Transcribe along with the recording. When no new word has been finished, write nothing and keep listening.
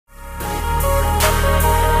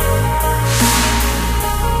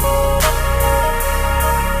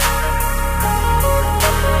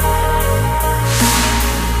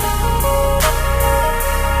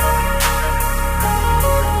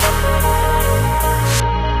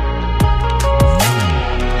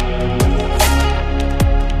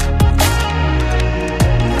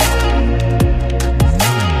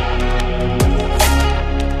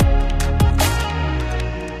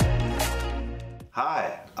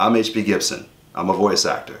I'm HB Gibson. I'm a voice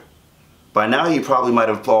actor. By now you probably might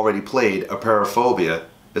have already played Apeirophobia,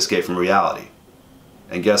 Escape from Reality.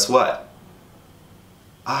 And guess what?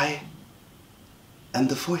 I am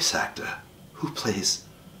the voice actor who plays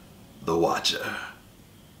the Watcher.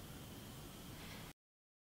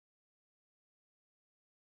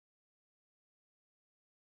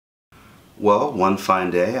 Well, one fine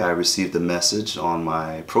day I received a message on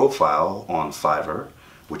my profile on Fiverr,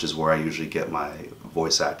 which is where I usually get my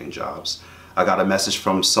voice acting jobs. I got a message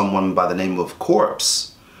from someone by the name of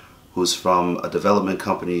Corpse, who's from a development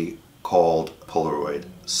company called Polaroid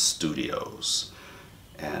Studios.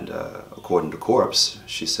 And according to Corpse,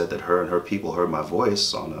 she said that her and her people heard my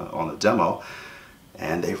voice on a demo,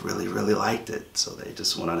 and they really liked it. So they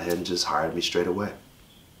just went on ahead and just hired me straight away.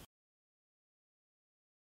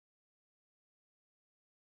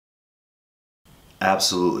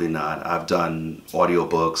 Absolutely not. I've done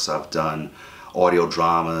audiobooks, I've done audio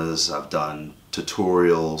dramas, I've done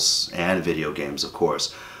tutorials and video games, of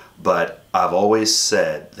course. But I've always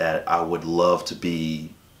said that I would love to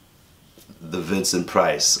be the Vincent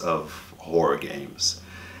Price of horror games.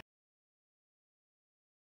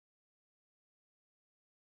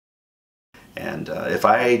 And if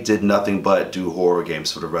I did nothing but do horror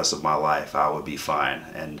games for the rest of my life, I would be fine.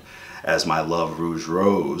 And as my love Rouge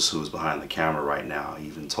Rose, who's behind the camera right now,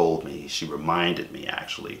 even told me, she reminded me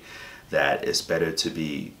actually, that it's better to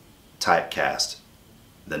be typecast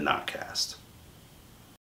than not cast.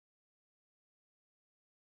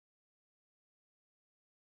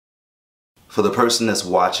 For the person that's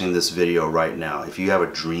watching this video right now, if you have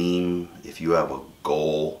a dream, if you have a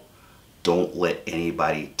goal, don't let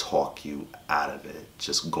anybody talk you out of it.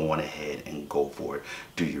 Just go on ahead and go for it.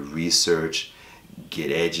 Do your research,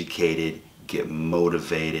 get educated, get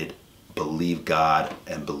motivated, believe God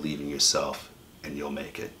and believe in yourself, and you'll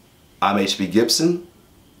make it. I'm HB Gibson,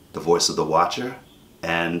 the voice of the Watcher,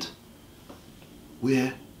 and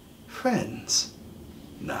we're friends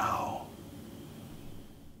now.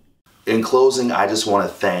 In closing, I just want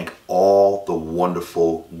to thank all the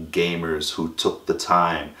wonderful gamers who took the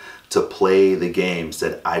time to play the games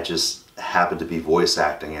that I just happen to be voice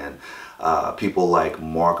acting in. People like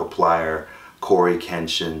Markiplier, Corey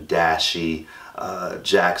Kenshin, Dashi,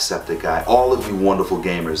 Jacksepticeye, all of you wonderful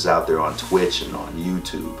gamers out there on Twitch and on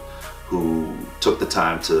YouTube who took the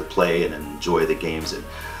time to play and enjoy the games, and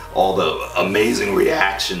all the amazing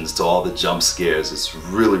reactions to all the jump scares. It's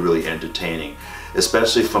really entertaining,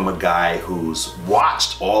 especially from a guy who's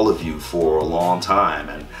watched all of you for a long time.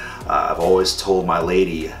 And I've always told my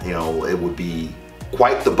lady, you know, it would be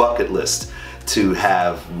quite the bucket list to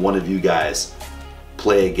have one of you guys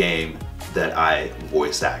play a game that I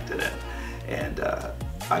voice acted in. And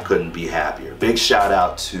I couldn't be happier. Big shout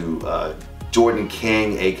out to Jordan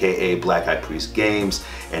King, aka Black Eyed Priest Games,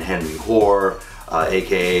 and Henry Horror,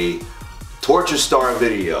 aka Torture Star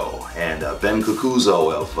Video, and Ben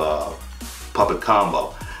Cucuzzo of Puppet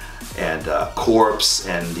Combo, and Corpse,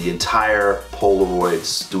 and the entire Polaroid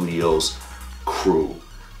Studios crew.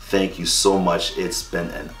 Thank you so much. It's been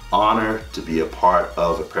an honor to be a part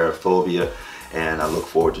of Apeirophobia, and I look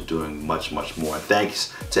forward to doing much more.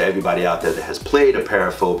 Thanks to everybody out there that has played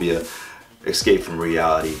Apeirophobia, Escape from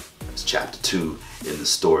Reality. It's chapter 2 in the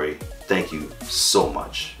story. Thank you so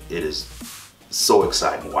much. It is so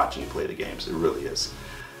exciting watching you play the games. It really is.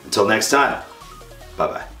 Until next time,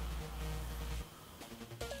 bye-bye.